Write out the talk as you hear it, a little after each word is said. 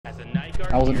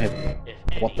I wasn't hit.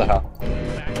 What the hell?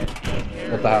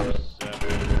 What the hell?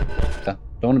 Yeah,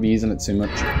 don't want to be using it too much.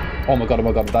 Oh my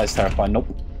god, that is terrifying. Nope.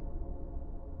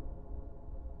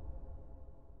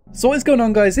 So what's going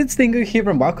on, guys? It's Dingo here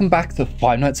and welcome back to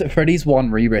Five Nights at Freddy's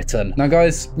 1 Rewritten. Now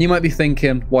guys, you might be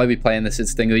thinking, why are we playing this?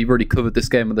 It's Dingo, you've already covered this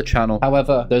game on the channel.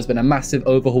 However, there's been a massive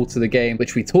overhaul to the game,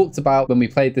 which we talked about when we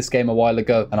played this game a while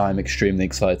ago, and I'm extremely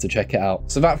excited to check it out.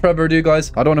 So without further ado,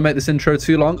 guys, I don't want to make this intro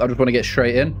too long, I just want to get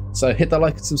straight in. So hit that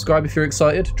like and subscribe if you're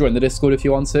excited, join the Discord if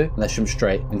you want to, and let's jump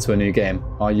straight into a new game.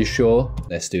 Are you sure?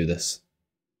 Let's do this.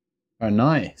 Oh,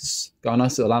 nice. Got a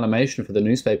nice little animation for the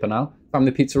newspaper now.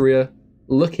 Family Pizzeria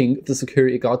looking for the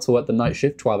security guard to work the night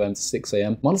shift, 12 AM to 6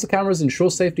 AM. Monitor cameras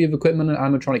ensure safety of equipment and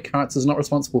animatronic characters not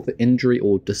responsible for injury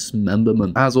or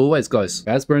dismemberment. As always, guys,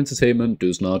 Hasbro Entertainment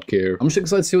does not care. I'm just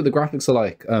excited to see what the graphics are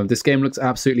like. This game looks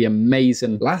absolutely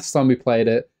amazing. Last time we played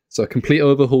it, so a complete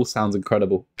overhaul sounds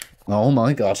incredible. Oh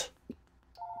my god.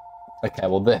 Okay,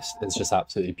 well this is just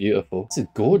absolutely beautiful. This is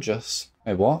gorgeous.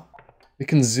 Wait, what? We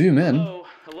can zoom in. Hello?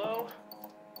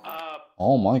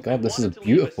 Oh my god, this is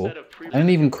beautiful. And an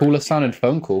even cooler sounding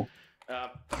phone call. I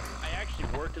actually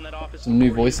worked in that office. Some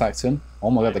new voice acting.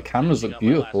 Oh my god, the cameras look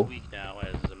beautiful. Now,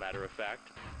 as a matter of fact.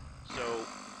 So,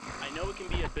 I know it can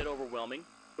be a bit overwhelming,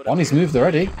 but Bonnie's moved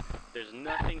already. There's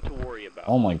nothing to worry about.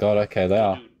 Oh my god, okay, they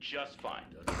are. Do just fine.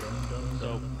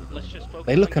 So, let's just focus.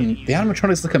 They look, the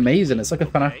animatronics look amazing. It's like a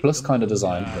FNAF Plus kind of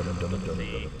design. First,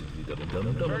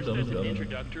 there's an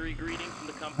introductory greeting from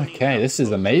the company. Okay, this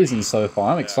is amazing so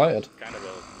far. I'm excited. Kind of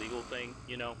a legal thing,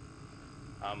 you know.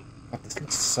 God, this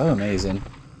looks so amazing.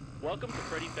 Welcome to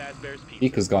Freddy Fazbear's Pizza.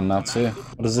 Speaker's gone now too.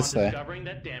 What does this say?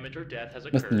 That damage or death has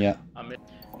Nothing yet.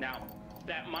 Now,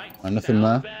 that might Nothing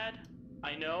there. bad,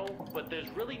 I know, but there's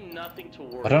really nothing to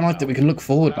worry I don't like that we can look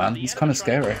forward, man. The It's kind of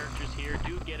scary. here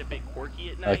do get a bit quirky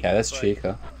at night, Okay, that's but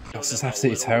Chica. show This is them a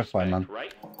absolutely little terrifying, man. respect,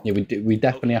 right? Yeah, we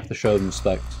definitely have to show them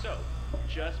respect. So,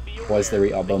 just be Otherwise they aware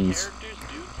eat our the bums. characters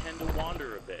do tend to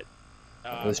wander a bit.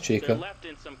 There's They're Chica. left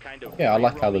in some kind of Yeah, I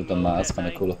like how they've free-roaming done that. mode That's at kind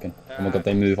of night. cool looking. Oh my god,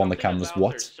 they move on the Something cameras. about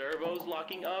What? their servos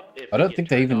locking up if I they don't get think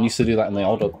they turned even off used to do that in the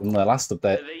last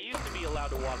update. They used to be allowed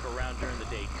to walk around during the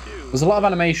day too. There's a lot of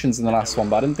animations in the last one,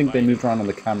 but I didn't think they moved around on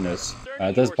the cameras.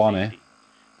 There's Bonnie.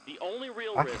 The only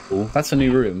real That's risk cool. That's a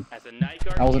new room. as a night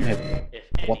guard I wasn't here, hit.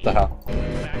 if What the any, hell?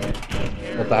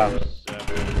 What the hell? They're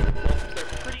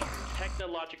pretty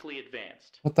technologically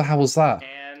advanced. What the hell was that?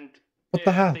 And What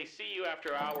the hell? if they see you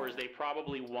after hours, they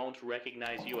probably won't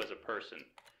recognize you as a person.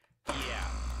 Yeah.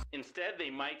 Instead, they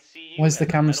might see you Why is the as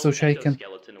a camera metal still shaking?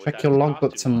 endoskeleton Check without your a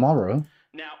logbook costume on. tomorrow.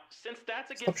 Now, since that's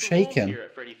Stop against the rules shaking. here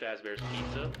at Freddy Fazbear's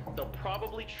Pizza, they'll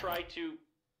probably try to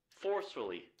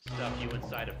forcefully stuff you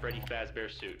inside a Freddy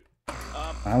Fazbear suit.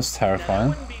 That was Now,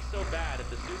 terrifying. that wouldn't be so bad if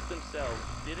the suits themselves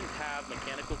didn't have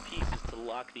mechanical pieces to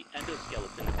lock the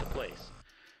endoskeleton into place.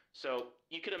 So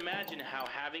you could imagine how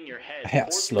having your head I hit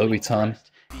a slow return.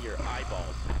 to your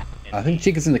eyeballs. I think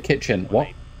Chica's in the kitchen. What?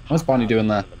 What's Bonnie doing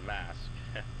there? The mask.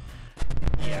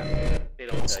 Yeah, they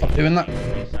don't Stop tell you doing that.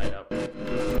 before you sign up.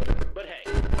 But hey,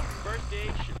 first day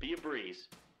should be a breeze.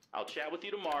 I'll chat with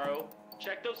you tomorrow.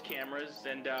 Check those cameras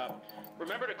and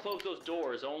remember to close those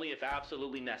doors only if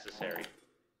absolutely necessary.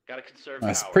 Gotta conserve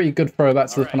That's power. pretty good throwback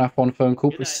to the Alright. FNAF 1 phone call.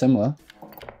 Good Pretty night. similar.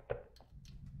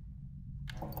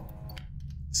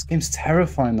 This game's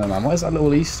terrifying though, man. What is that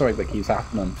little Easter egg that keeps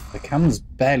happening? The camera's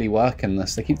barely working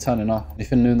this. They keep turning off.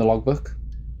 Anything new in the logbook?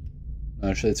 No,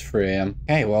 actually it's 3 AM.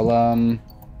 Okay, well,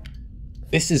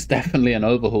 this is definitely an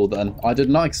overhaul then. I did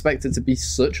not expect it to be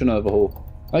such an overhaul.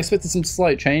 I expected some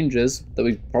slight changes that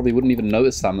we probably wouldn't even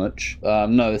notice that much.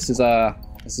 No, this is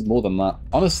more than that.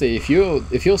 Honestly, if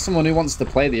you're someone who wants to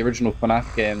play the original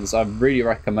FNAF games, I really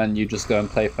recommend you just go and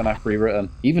play FNAF Rewritten.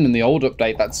 Even in the old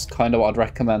update, that's kind of what I'd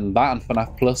recommend, that and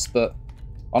FNAF Plus, but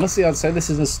honestly, I'd say this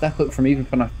is a step up from even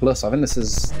FNAF Plus. I think this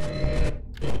is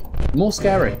more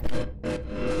scary.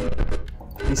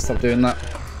 Please stop doing that.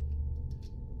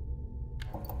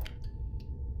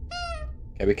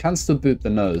 Okay, we can still boot the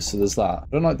nose, so there's that. I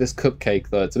don't like this cupcake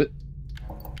though, it's a bit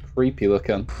creepy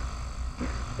looking.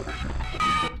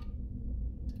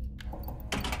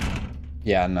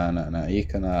 Yeah, no, you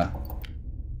can,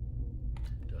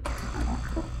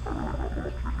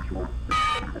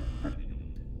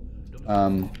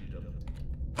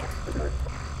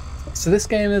 So this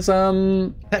game is,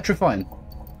 petrifying.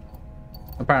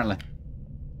 Apparently.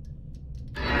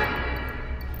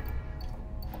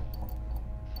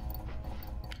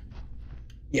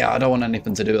 Yeah, I don't want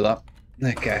anything to do with that.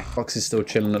 Okay, Fox is still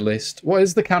chilling at least. What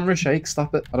is the camera shake?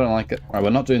 Stop it. I don't like it. Alright, we're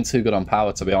not doing too good on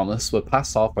power, to be honest. We're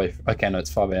past halfway. Okay, no,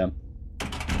 it's 5 AM.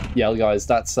 Yeah, guys,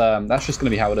 that's just going to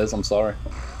be how it is. I'm sorry.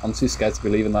 I'm too scared to be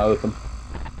leaving that open.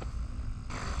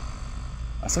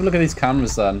 Let's have a look at these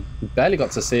cameras then. We barely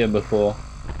got to see them before.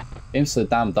 Game's so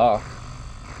damn dark.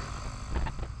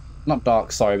 Not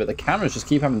dark, sorry, but the cameras just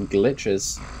keep having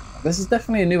glitches. This is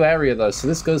definitely a new area though, so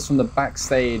this goes from the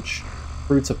backstage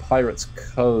through to Pirate's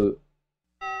Cove.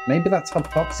 Maybe that's how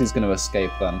Foxy's going to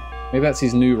escape then. Maybe that's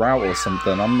his new route or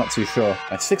something. I'm not too sure.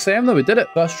 At 6 AM though, we did it.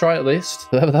 First try at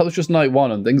least. That was just night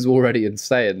 1 and things were already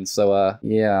insane. So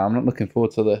yeah, I'm not looking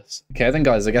forward to this. Okay then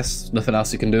guys, I guess nothing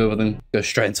else you can do other than go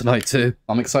straight into night 2.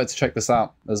 I'm excited to check this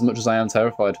out as much as I am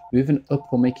terrified. Moving up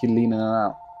will make you lean in and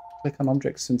out. Click on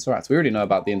objects to interact. We already know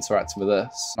about the interacting with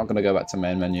this. Not going to go back to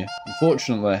main menu.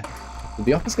 Unfortunately, did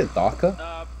the office get darker?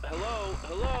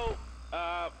 Hello?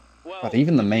 Well, God,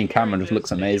 even the main camera just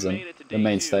looks amazing. The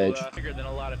main stage. Bigger than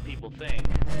a lot of people think.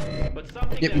 But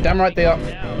something yep, you're damn right they are.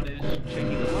 Down is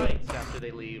checking the lights after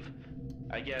they leave.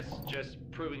 I guess just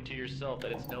proving to yourself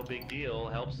that it's no big deal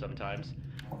helps sometimes.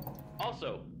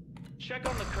 Also, check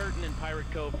on the curtain in Pirate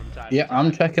Cove from time yeah, to time.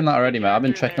 I'm checking that already, mate. I've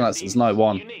been checking that since night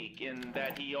 1. Unique in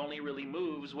that he only really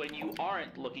moves when you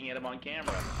aren't looking at him on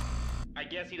camera. I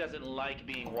guess he doesn't like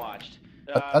being watched.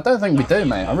 I don't think we do,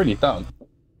 mate. I really don't.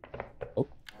 Oh.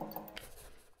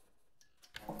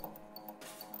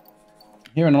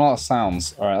 Hearing a lot of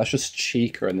sounds. Alright, that's just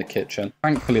Chica in the kitchen.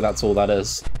 Thankfully, that's all that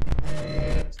is.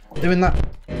 Doing that.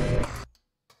 I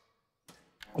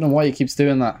don't know why he keeps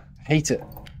doing that. I hate it.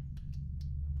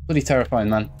 Bloody terrifying,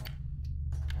 man.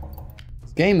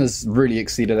 This game has really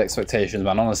exceeded expectations,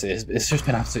 man. Honestly, it's just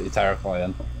been absolutely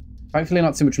terrifying. Thankfully,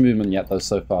 not too much movement yet, though,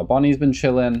 so far. Bonnie's been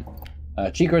chilling.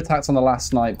 Chica attacked on the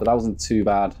last night, but that wasn't too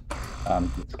bad.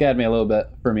 It scared me a little bit,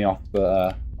 threw me off,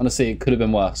 but honestly, it could have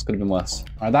been worse. Could have been worse.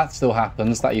 Alright, that still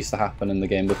happens. That used to happen in the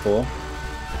game before.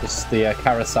 Just the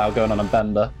carousel going on a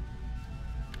bender.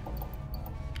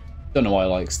 Don't know why I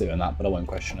likes doing that, but I won't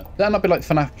question it. That'd not be like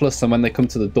FNAF Plus, and when they come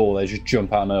to the door, they just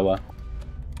jump out of nowhere.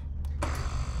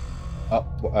 Oh,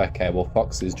 okay, well,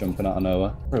 Foxy's jumping out of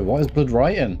nowhere. Bro, what is Blood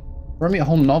writing? Wrote me a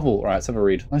whole novel. Alright, let's have a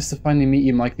read. Nice to finally meet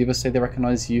you, Mike. The others say they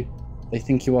recognize you. They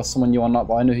think you are someone you are not,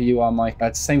 but I know who you are, Mike.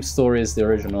 It's the same story as the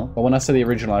original. But when I say the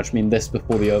original, I just mean this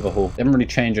before the overhaul. They haven't really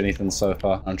changed anything so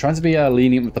far. I'm trying to be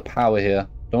lenient with the power here.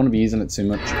 Don't want to be using it too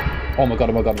much. Oh my god,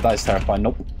 that is terrifying.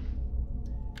 Nope.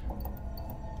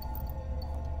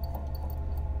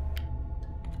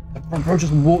 Bro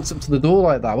just walks up to the door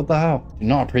like that. What the hell? Do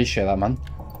not appreciate that, man.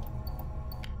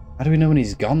 How do we know when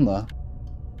he's gone, though?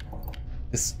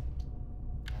 It's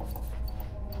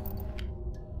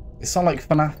not like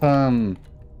FNAF,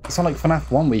 it's not like FNAF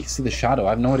 1 where you see the shadow. I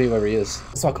have no idea where he is.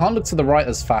 So I can't look to the right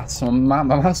as fast. So my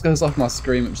mouse goes off my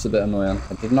screen, which is a bit annoying.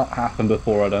 It did not happen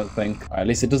before, I don't think. Right, at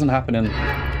least it doesn't happen in...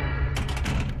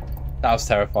 That was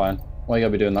terrifying. What are you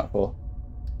going to be doing that for?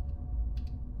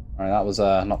 Alright, that was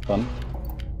not fun.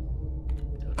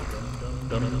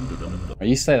 Right,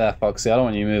 you stay there, Foxy. I don't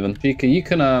want you moving. Chica, you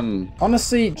can,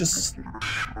 honestly, just...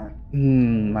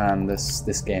 man,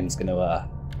 this game's gonna,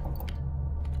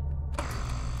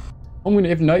 I'm gonna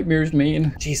have nightmares,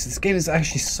 man. Jesus, this game is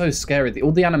actually so scary.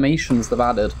 All the animations they've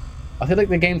added. I feel like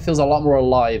the game feels a lot more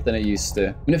alive than it used to.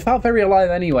 I mean, it felt very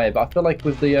alive anyway, but I feel like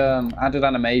with the added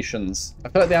animations, I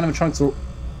feel like the animatronics are...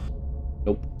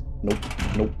 Nope, nope,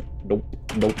 nope, nope,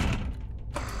 nope.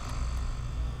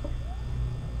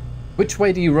 Which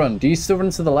way do you run? Do you still run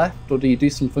to the left, or do you do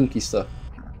some funky stuff?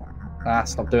 Ah,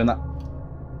 stop doing that.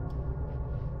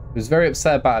 He was very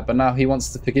upset about it, but now he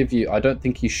wants to forgive you. I don't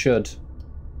think you should.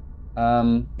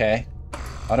 Okay.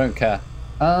 I don't care.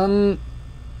 Oh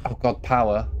god,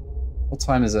 power. What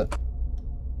time is it?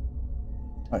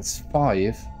 Oh, it's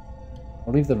 5.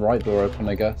 I'll leave the right door open,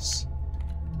 I guess.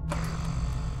 I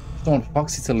just don't want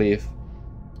Foxy to leave.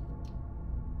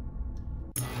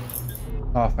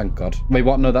 Oh, thank god. Wait,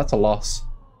 what? No, that's a loss.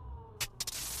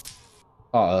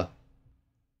 Uh-oh.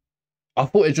 I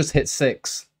thought it just hit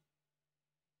 6.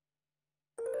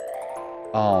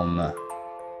 Oh, no.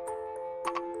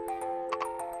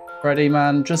 Freddy,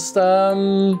 man, just,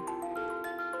 don't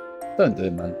do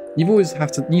it, man. You've always had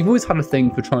a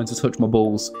thing for trying to touch my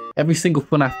balls. Every single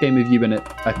FNAF game with you in it.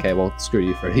 Okay, well, screw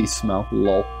you, Freddy. Smell.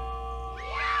 Lol.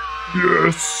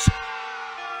 Yes!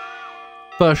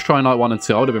 First try night 1 and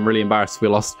 2, I would have been really embarrassed if we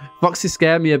lost. Foxy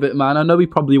scared me a bit, man. I know he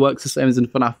probably works the same as in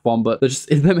FNAF 1, but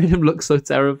it made him look so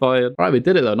terrifying. Alright, we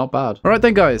did it though, not bad. Alright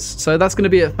then guys, so that's going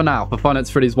to be it for now, for Five Nights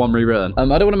at Freddy's 1 Rewritten. I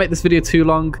don't want to make this video too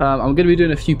long. I'm going to be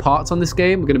doing a few parts on this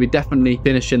game. We're going to be definitely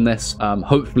finishing this,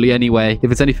 hopefully anyway.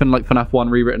 If it's anything like FNAF 1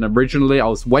 Rewritten originally, I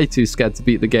was way too scared to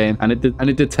beat the game, and it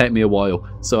did take me a while.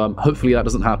 So hopefully that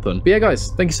doesn't happen. But yeah guys,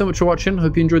 thank you so much for watching.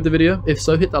 Hope you enjoyed the video. If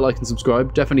so, hit that like and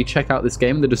subscribe. Definitely check out this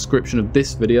game in the description of this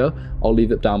next video, I'll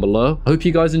leave it down below. I hope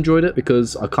you guys enjoyed it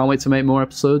because I can't wait to make more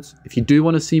episodes. If you do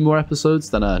want to see more episodes,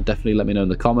 then definitely let me know in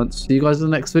the comments. See you guys in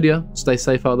the next video. Stay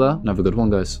safe out there and have a good one,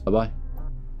 guys. Bye-bye.